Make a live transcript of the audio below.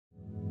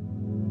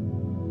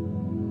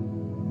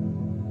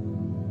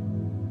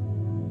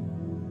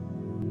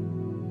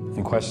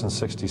In question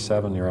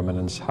 67, Your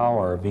Eminence,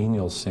 how are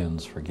venial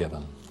sins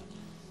forgiven?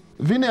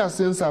 Venial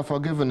sins are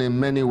forgiven in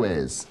many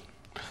ways.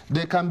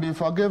 They can be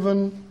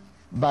forgiven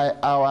by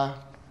our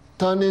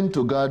turning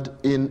to God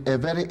in a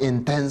very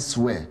intense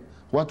way,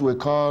 what we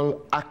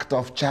call act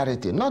of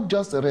charity, not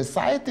just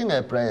reciting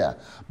a prayer,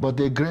 but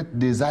a great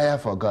desire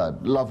for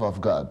God, love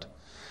of God.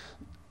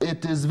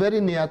 It is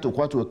very near to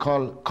what we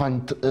call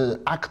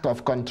act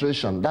of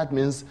contrition. That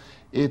means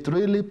it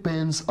really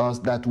pains us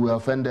that we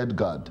offended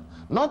God,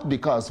 not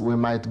because we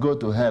might go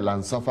to hell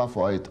and suffer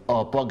for it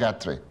or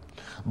purgatory,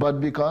 but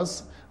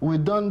because we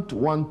don't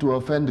want to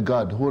offend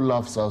God who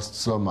loves us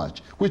so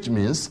much, which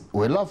means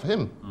we love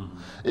him.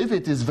 If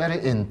it is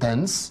very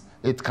intense,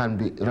 it can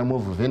be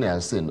remove venial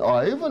sin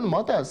or even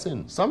mortal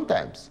sin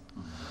sometimes.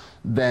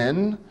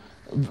 Then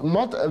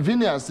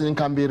venial sin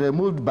can be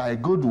removed by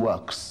good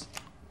works,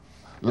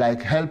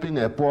 like helping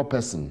a poor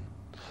person,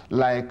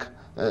 like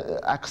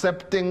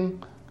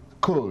accepting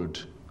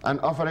cold and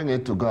offering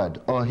it to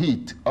God, or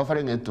heat,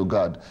 offering it to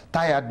God,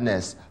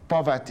 tiredness,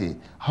 poverty,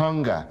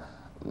 hunger,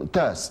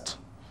 thirst,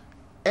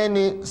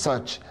 any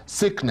such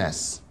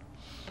sickness,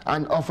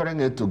 and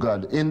offering it to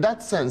God. In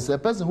that sense, a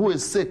person who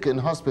is sick in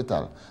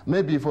hospital,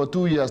 maybe for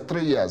 2 years,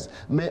 3 years,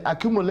 may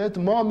accumulate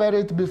more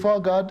merit before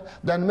God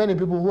than many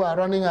people who are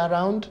running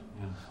around.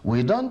 Yeah.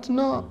 We don't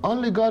know.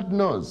 Only God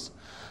knows.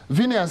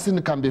 Venial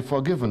sin can be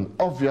forgiven,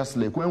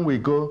 obviously, when we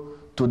go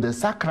to the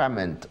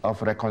sacrament of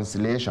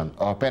reconciliation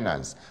or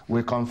penance.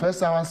 We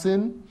confess our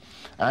sin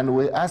and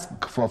we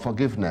ask for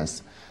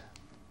forgiveness.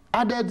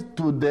 Added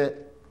to the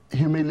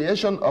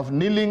humiliation of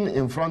kneeling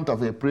in front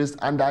of a priest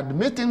and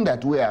admitting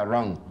that we are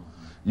wrong.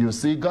 You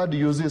see, God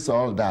uses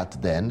all that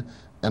then,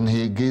 and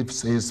he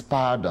gives his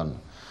pardon.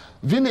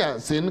 Venial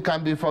sin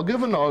can be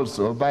forgiven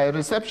also by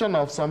reception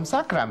of some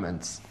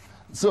sacraments,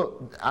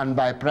 and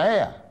by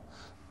prayer.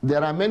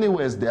 There are many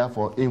ways,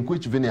 therefore, in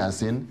which venial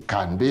sin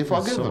can be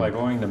forgiven. So by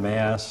going to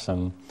Mass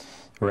and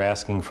we're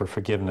asking for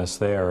forgiveness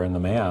there in the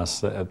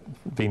Mass,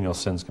 venial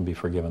sins can be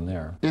forgiven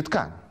there. It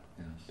can.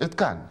 Yes. It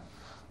can.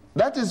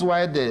 That is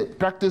why the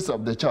practice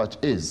of the Church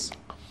is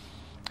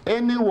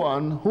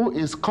anyone who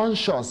is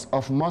conscious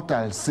of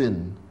mortal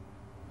sin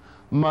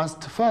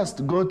must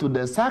first go to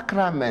the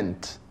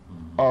sacrament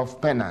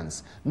of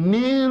penance,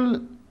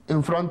 kneel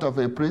in front of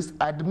a priest,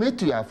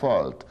 admit your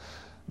fault,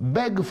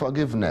 beg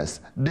forgiveness,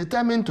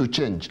 determine to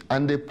change,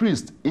 and the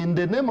priest, in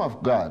the name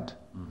of God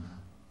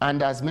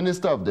and as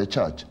minister of the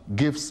Church,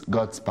 gives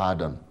God's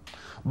pardon.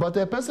 But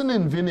a person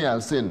in venial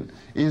sin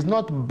is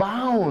not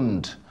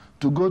bound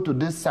to go to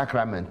this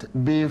sacrament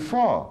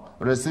before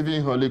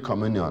receiving Holy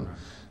Communion,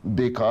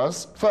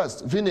 because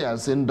first, venial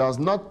sin does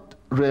not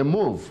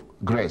remove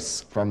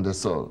grace from the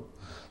soul.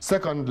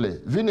 Secondly,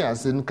 venial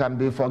sin can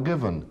be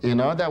forgiven in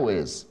other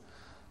ways.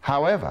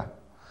 However,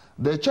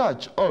 the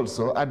Church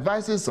also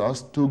advises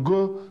us to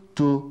go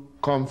to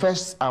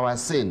confess our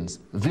sins,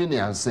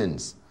 venial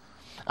sins.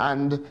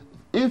 And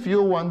if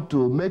you want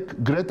to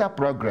make greater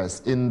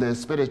progress in the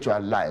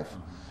spiritual life,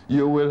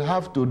 you will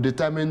have to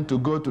determine to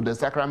go to the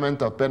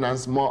sacrament of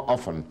penance more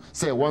often,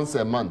 say once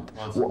a month,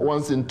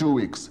 once in 2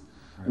 weeks.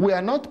 Right. We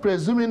are not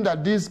presuming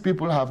that these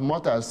people have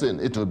mortal sin.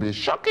 It will be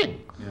shocking.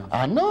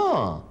 Yeah.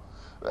 No.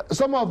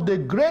 Some of the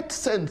great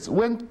saints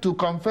went to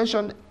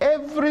confession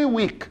every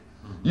week.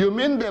 You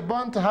mean they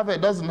burnt half a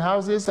dozen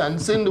houses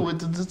and sinned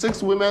with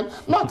 6 women?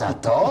 Not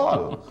at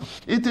all.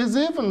 It is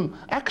even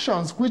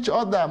actions which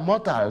other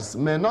mortals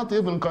may not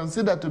even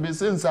consider to be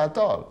sins at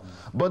all.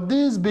 But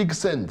these big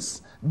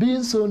saints,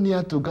 being so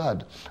near to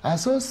God, are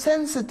so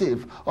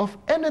sensitive of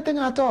anything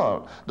at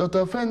all that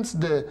offends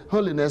the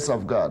holiness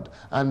of God,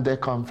 and they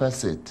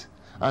confess it,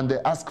 and they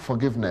ask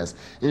forgiveness.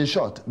 In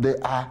short, they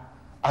are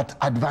at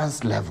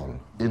advanced level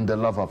in the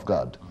love of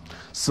God.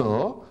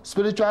 So,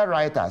 spiritual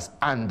writers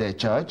and the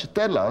Church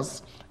tell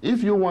us,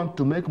 if you want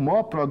to make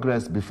more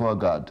progress before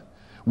God,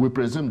 we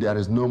presume there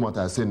is no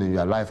mortal sin in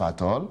your life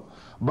at all,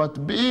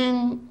 but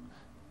being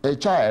a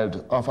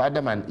child of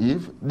Adam and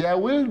Eve, there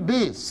will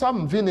be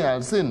some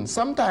venial sin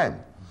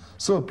sometime.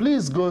 So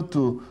please go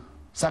to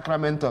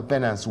sacrament of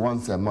penance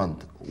once a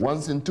month,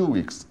 once in 2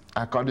 weeks,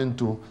 according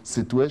to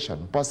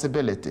situation,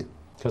 possibility.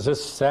 Because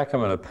this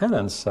sacrament of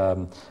penance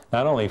not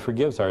only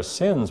forgives our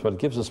sins, but it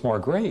gives us more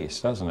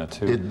grace, doesn't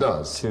it? It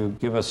does. To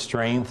give us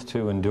strength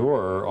to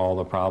endure all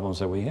the problems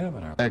that we have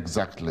in our life.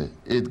 Exactly.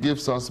 It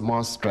gives us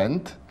more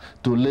strength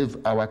to live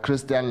our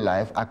Christian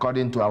life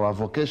according to our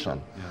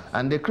vocation. Yes.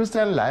 And the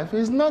Christian life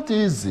is not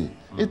easy.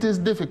 It is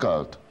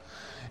difficult.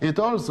 It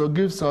also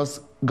gives us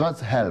God's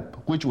help,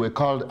 which we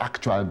called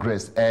actual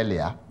grace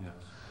earlier, yes,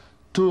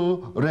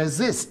 to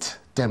resist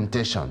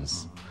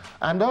temptations.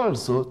 And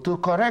also to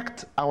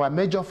correct our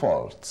major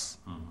faults,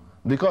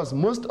 because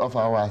most of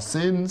our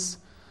sins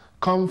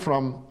come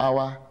from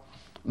our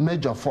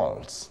major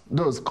faults,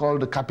 those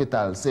called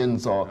capital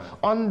sins or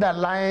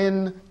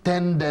underlying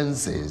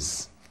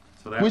tendencies,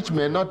 which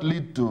may not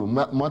lead to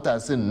mortal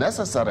sin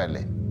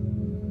necessarily.